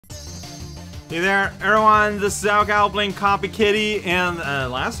Hey there, everyone, this is Cal playing Copy Kitty, and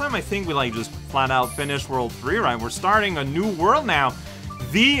last time I think we just flat out finished World 3, right? We're starting a new world now.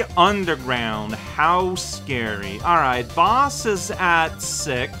 The Underground, how scary. Alright, boss is at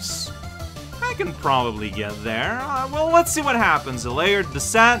 6. I can probably get there. Well, let's see what happens. The layered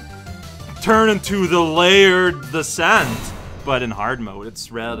descent turn into the layered descent. But in hard mode,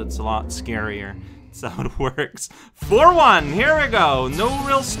 it's red, it's a lot scarier. That's how it works. 4-1, here we go. No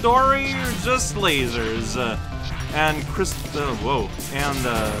real story, just lasers. And whoa.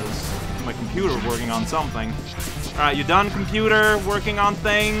 And my computer working on something. Alright, you done, computer? Working on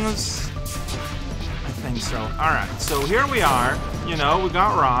things? I think so. Alright, so here we are. You know, we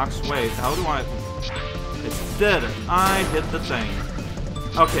got rocks. Wait, how do I... It did it. I did the thing.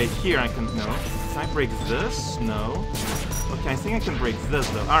 Okay, here I can... No. Can I break this? No. Okay, I think I can break this,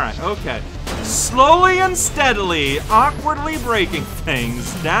 though. Alright, okay. Slowly and steadily, awkwardly breaking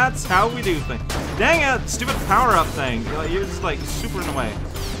things. That's how we do things. Dang it, stupid power-up thing. You're just, super in the way.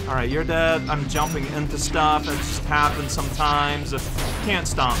 Alright, you're dead. I'm jumping into stuff. That just happens sometimes. You can't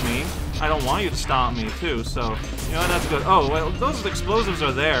stop me. I don't want you to stop me, too, so... You know, that's good. Oh, well, those explosives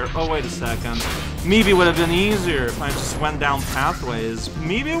are there. Oh, wait a second. Maybe it would have been easier if I just went down pathways.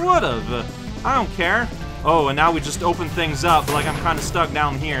 Maybe it would have. I don't care. Oh, and now we just open things up, but I'm kind of stuck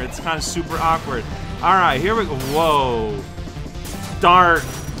down here. It's kind of super awkward. Alright, here we go. Whoa. Dark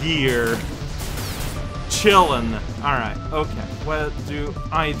gear. Chillin'. Alright, okay. What do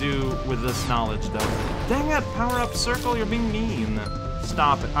I do with this knowledge, though? Dang it, power-up circle, you're being mean.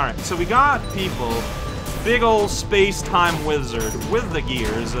 Stop it. Alright, so we got people. Big ol' space-time wizard with the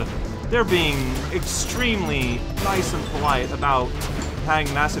gears. They're being extremely nice and polite about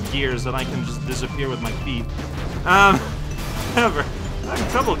having massive gears that I can just disappear with my feet. However, I'm having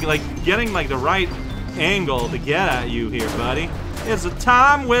trouble, getting, the right angle to get at you here, buddy. It's a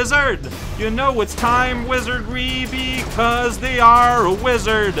time wizard! You know it's time wizardry because they are a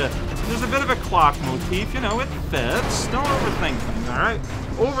wizard! There's a bit of a clock motif, you know, it fits. Don't overthink things, alright?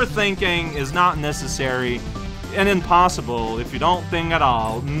 Overthinking is not necessary and impossible if you don't think at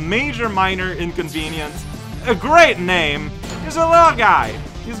all. Major minor inconvenience. A great name! He's a little guy.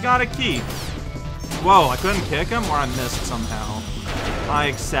 He's got a key. Whoa, I couldn't kick him, or I missed somehow. I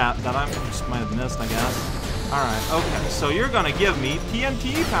accept that I just might have missed, I guess. Alright, okay, so you're gonna give me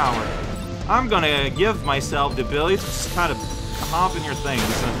TNT power. I'm gonna give myself the ability to just kind of hop in your things.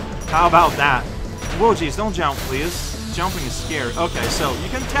 How about that? Whoa, geez, don't jump, please. Jumping is scary. Okay, so you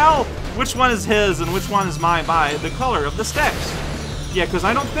can tell which one is his and which one is mine by the color of the sticks. Yeah, because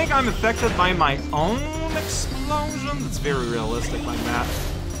I don't think I'm affected by my own explosion. That's very realistic like that.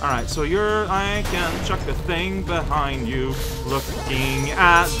 Alright, so I can chuck a thing behind you, looking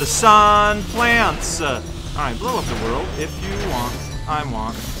at the sun plants. Alright, blow up the world if you want. I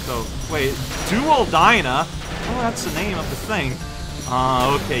want. So, wait, Dual Dyna? Oh, that's the name of the thing.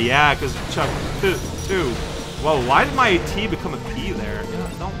 Okay, yeah, because chuck two. Whoa, why did my T become a P there?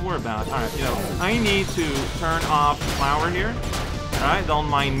 Yeah, don't worry about it. Alright, you know, I need to turn off the flower here. Alright, don't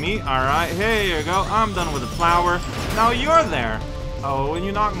mind me. Alright, here you go. I'm done with the flower. Now you're there. Oh, and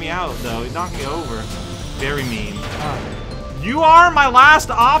you knocked me out, though. You knocked me over. Very mean. You are my last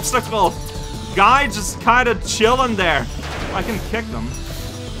obstacle! Guy just kind of chilling there. I can kick them.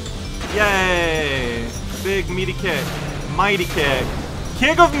 Yay! Big meaty kick. Mighty kick.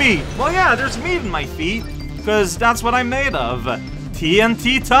 Kick of meat! Well, yeah, there's meat in my feet. Because that's what I'm made of.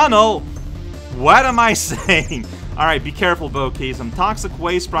 TNT tunnel! What am I saying? Alright, be careful, Boki. Some toxic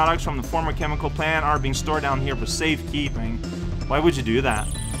waste products from the former chemical plant are being stored down here for safekeeping. Why would you do that?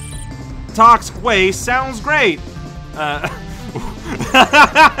 Toxic waste sounds great! I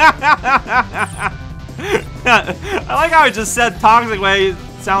like how I just said toxic waste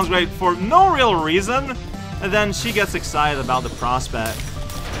sounds great for no real reason, and then she gets excited about the prospect.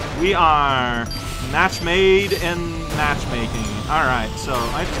 We are match made in matchmaking. Alright, so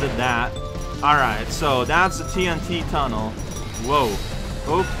I just did that. Alright, so that's the TNT tunnel. Whoa.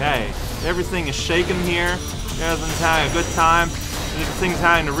 Okay. Everything is shaking here. Everything's having a good time. Everything's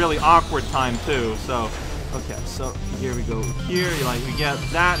having a really awkward time, too. So, okay, so here we go. Here, you get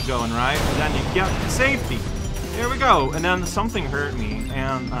that going, right? And then you get safety. Here we go. And then something hurt me,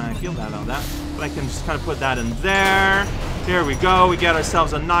 and I feel bad about that. But I can just kind of put that in there. Here we go. We get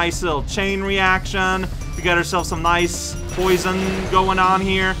ourselves a nice little chain reaction. We get ourselves some nice poison going on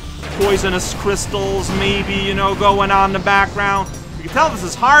here. Poisonous crystals, maybe, you know, going on in the background. You can tell this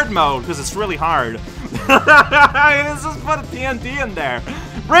is hard mode, because it's really hard. Let's just put a TNT in there.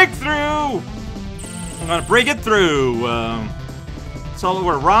 Breakthrough! I'm gonna break it through. It's all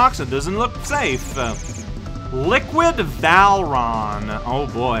over rocks. It doesn't look safe. Liquid Valron. Oh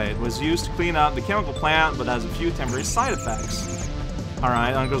boy, it was used to clean up the chemical plant, but has a few temporary side effects.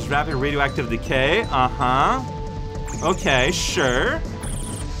 Alright, undergoes rapid radioactive decay. Okay, sure.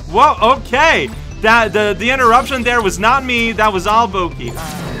 Whoa, okay! The interruption there was not me, that was Alboki.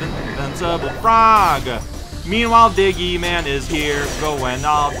 Invincible Frog. Meanwhile, Diggy Man is here. Go and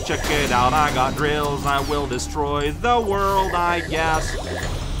I'll check it out. I got drills, I will destroy the world, I guess.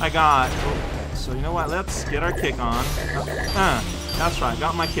 I got... Okay, so you know what, let's get our kick on. That's right,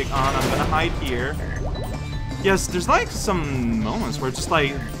 got my kick on. I'm gonna hide here. Yes, there's like some moments where just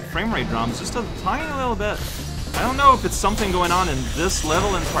like frame rate drops just a tiny little bit. I don't know if it's something going on in this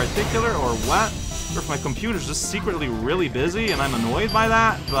level in particular or what, or if my computer's just secretly really busy and I'm annoyed by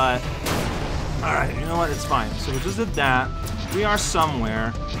that, but alright, you know what, it's fine. So we just did that. We are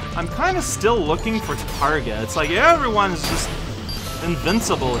somewhere. I'm kind of still looking for target. It's like everyone's just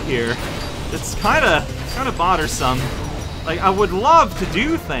invincible here. It's kind of bothersome. Like, I would love to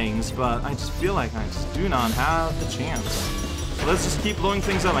do things, but I just feel like I just do not have the chance. So let's just keep blowing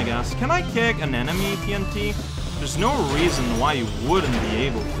things up, I guess. Can I kick an enemy TNT? There's no reason why you wouldn't be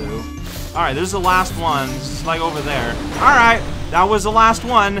able to. Alright, there's the last one. Just like over there. Alright, that was the last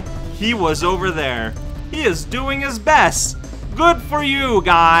one. He was over there. He is doing his best. Good for you,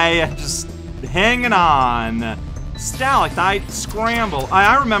 guy. Just hanging on. Stalactite Scramble.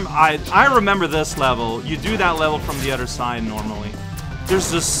 I remember this level. You do that level from the other side normally. There's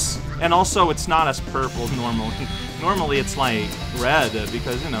this, and also it's not as purple normally. Normally it's like red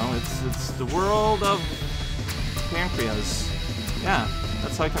because, you know, it's the world of Pancreas. Yeah,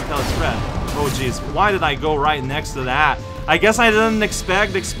 that's how I can tell it's red. Oh jeez, why did I go right next to that? I guess I didn't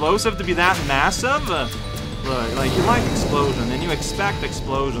expect explosive to be that massive. Look, like, you like explosion and you expect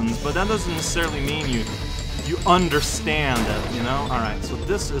explosions, but that doesn't necessarily mean you understand it, you know? Alright, so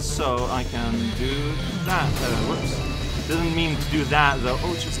this is so I can do that. Whoops. Didn't mean to do that, though.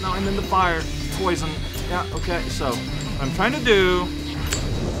 Oh, just now I'm in the fire. Poison. Yeah, okay, so what I'm trying to do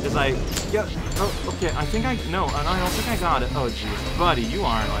is I get... Oh, okay, I think I... No, I don't think I got it. Oh, jeez. Buddy, you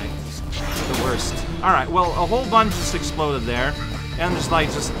are, like, the worst. Alright, well, a whole bunch just exploded there. And there's,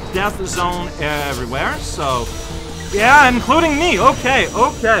 like, just death zone everywhere, so... Yeah, including me! Okay,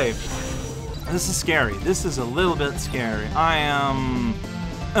 okay. This is scary. This is a little bit scary. I am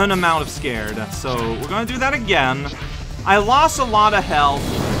an amount of scared. So we're gonna do that again. I lost a lot of health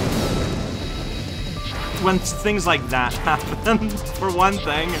when things like that happen, for one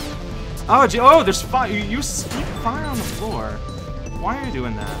thing. Oh, gee, oh, there's fire. You speak fire on the floor. Why are you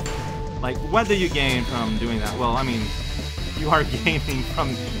doing that? Like, what do you gain from doing that? Well, I mean, you are gaining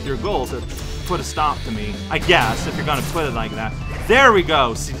from your goal to put a stop to me, I guess, if you're gonna put it like that. There we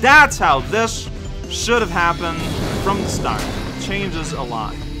go. See, that's how this should have happened from the start. It changes a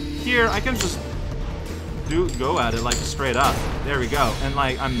lot. Here, I can just go at it like straight up. There we go. And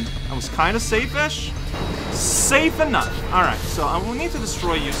like I was kind of safe-ish. Safe enough. All right. So I will need to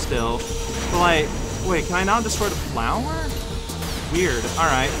destroy you still. But like, wait, can I now destroy the flower? Weird. All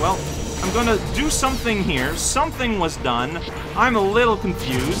right. Well, I'm gonna do something here. Something was done. I'm a little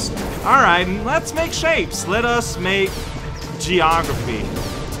confused. All right. Let's make shapes. Let us make geography.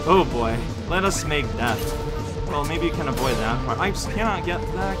 Oh boy. Let us make death. Well, maybe you can avoid that part. I just cannot get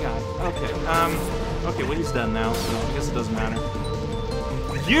that guy. Okay. Okay, well, he's dead now, so I guess it doesn't matter.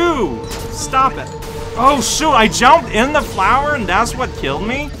 You! Stop it. Oh, shoot, I jumped in the flower and that's what killed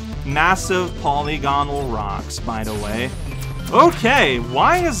me? Massive polygonal rocks, by the way. Okay,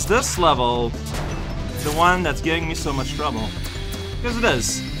 why is this level the one that's giving me so much trouble? Because it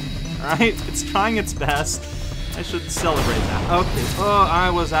is. Alright? It's trying its best. I should celebrate that. Okay, oh,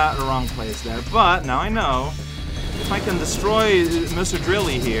 I was at the wrong place there. But now I know, if I can destroy Mr.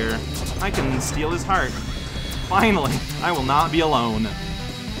 Drilly here, I can steal his heart. Finally, I will not be alone.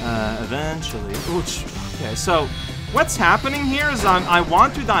 Eventually. Ooch. Okay, so what's happening here is I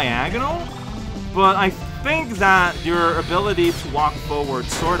want to diagonal, but I think that your ability to walk forward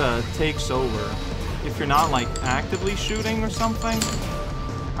sort of takes over if you're not like actively shooting or something.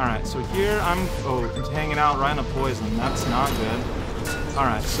 Alright, so here I'm hanging out right on a poison. That's not good.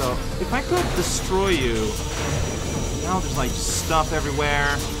 Alright, so if I could destroy you, now there's like stuff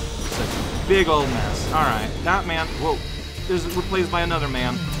everywhere. It's a big old mess. Alright, that man, whoa, is replaced by another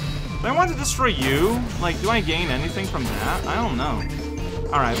man. If I want to destroy you, like, do I gain anything from that? I don't know.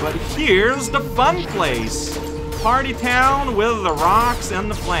 Alright, but here's the fun place. Party town with the rocks and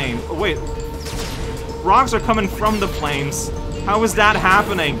the flame. Oh, wait. Rocks are coming from the flames. How is that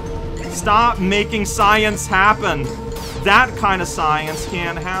happening? Stop making science happen. That kind of science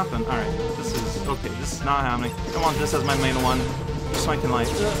can't happen. Alright, this is... Okay, this is not happening. I want this as my main one. Just so I can, like...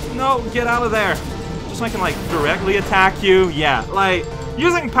 no, get out of there. so I can, like, directly attack you. Yeah, like,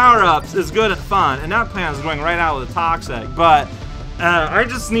 using power-ups is good and fun, and that plan is going right out with the Toxic, but I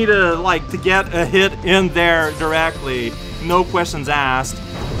just need to, like, to get a hit in there directly. No questions asked.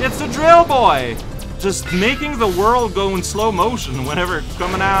 It's the Drill Boy! Just making the world go in slow motion whenever it's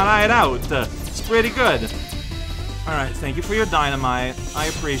coming out. It's pretty good. Alright, thank you for your dynamite. I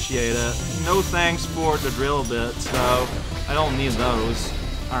appreciate it. No thanks for the drill bits, though. I don't need those.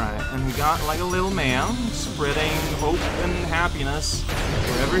 Alright, and we got like a little man spreading hope and happiness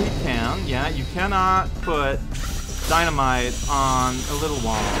wherever he can. Yeah, you cannot put dynamite on a little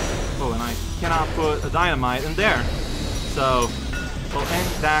wall. Oh, and I cannot put a dynamite in there. So, well,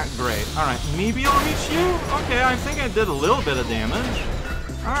 ain't that great. Alright, maybe I'll reach you? Okay, I think I did a little bit of damage.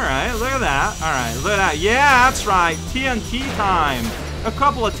 Alright, look at that. Alright, look at that. Yeah, that's right. TNT time. A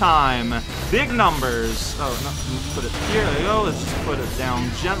couple of time. Big numbers. Oh, no, put it here. There you go. Let's just put it down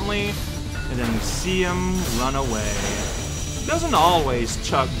gently. And then we see him run away. He doesn't always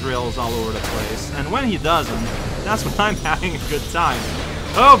chuck drills all over the place. And when he doesn't, that's when I'm having a good time.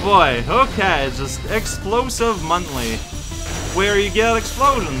 Oh boy. Okay, it's just explosive monthly. Where you get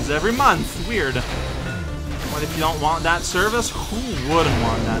explosions every month. Weird. What if you don't want that service? Who wouldn't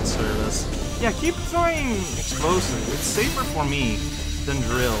want that service? Yeah, keep throwing explosives. It's safer for me than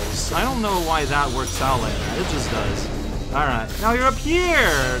drills. I don't know why that works out like that. It just does. Alright, now you're up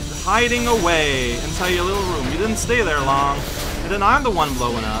here, hiding away inside your little room. You didn't stay there long. And then I'm the one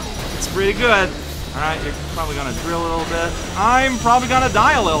blowing up. It's pretty good. Alright, you're probably gonna drill a little bit. I'm probably gonna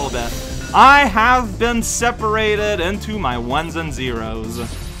die a little bit. I have been separated into my ones and zeros.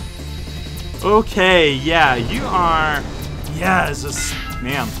 Okay, yeah, you are... Yeah, it's just...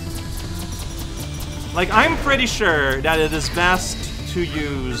 Man. Like, I'm pretty sure that it is best to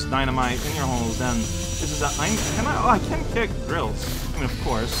use dynamite in your holes, then... This is I can kick drills. I mean, of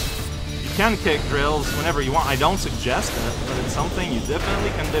course. You can kick drills whenever you want. I don't suggest it, but it's something you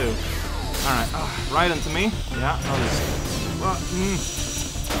definitely can do. Alright, right into me. Yeah,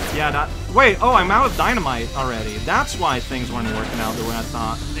 yeah, that... Wait, oh, I'm out of dynamite already. That's why things weren't working out the way I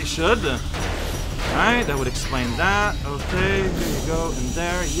thought they should. Alright, that would explain that. Okay, here you go, in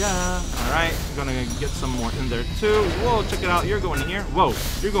there, yeah. Alright, I'm gonna get some more in there too. Whoa, check it out, you're going here. Whoa,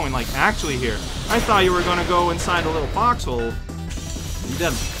 you're going, like, actually here. I thought you were gonna go inside a little foxhole. You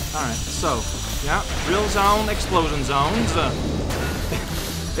didn't. Alright, so, yeah, drill zone, explosion zones.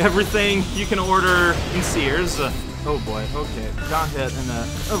 Everything you can order in Sears. Oh boy, okay, got hit in an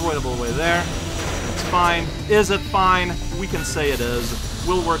avoidable way there. It's fine. Is it fine? We can say it is.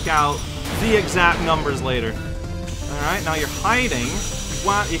 We'll work out the exact numbers later. Alright, now you're hiding.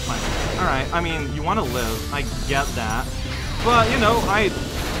 What? Alright, I mean, you want to live. I get that. But, you know, I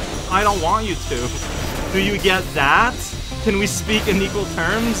don't want you to. Do you get that? Can we speak in equal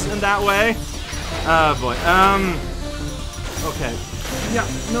terms in that way? Oh boy. Okay. Yeah,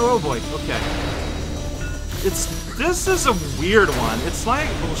 no, oh boy, okay. This is a weird one. It's like,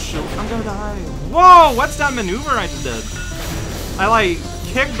 oh shoot, I'm gonna die. Whoa, what's that maneuver I just did? I like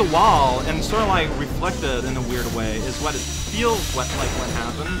kicked the wall and sort of like reflected in a weird way is what it feels like what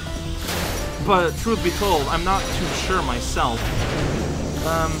happened. But truth be told, I'm not too sure myself.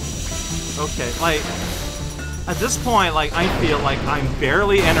 Okay, like, at this point, like, I feel like I'm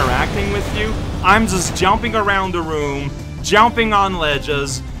barely interacting with you. I'm just jumping around the room, jumping on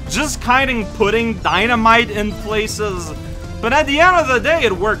ledges, just kind of putting dynamite in places. But at the end of the day,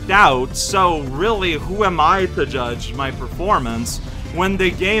 it worked out, so really, who am I to judge my performance when the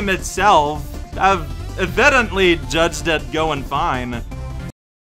game itself have evidently judged it going fine?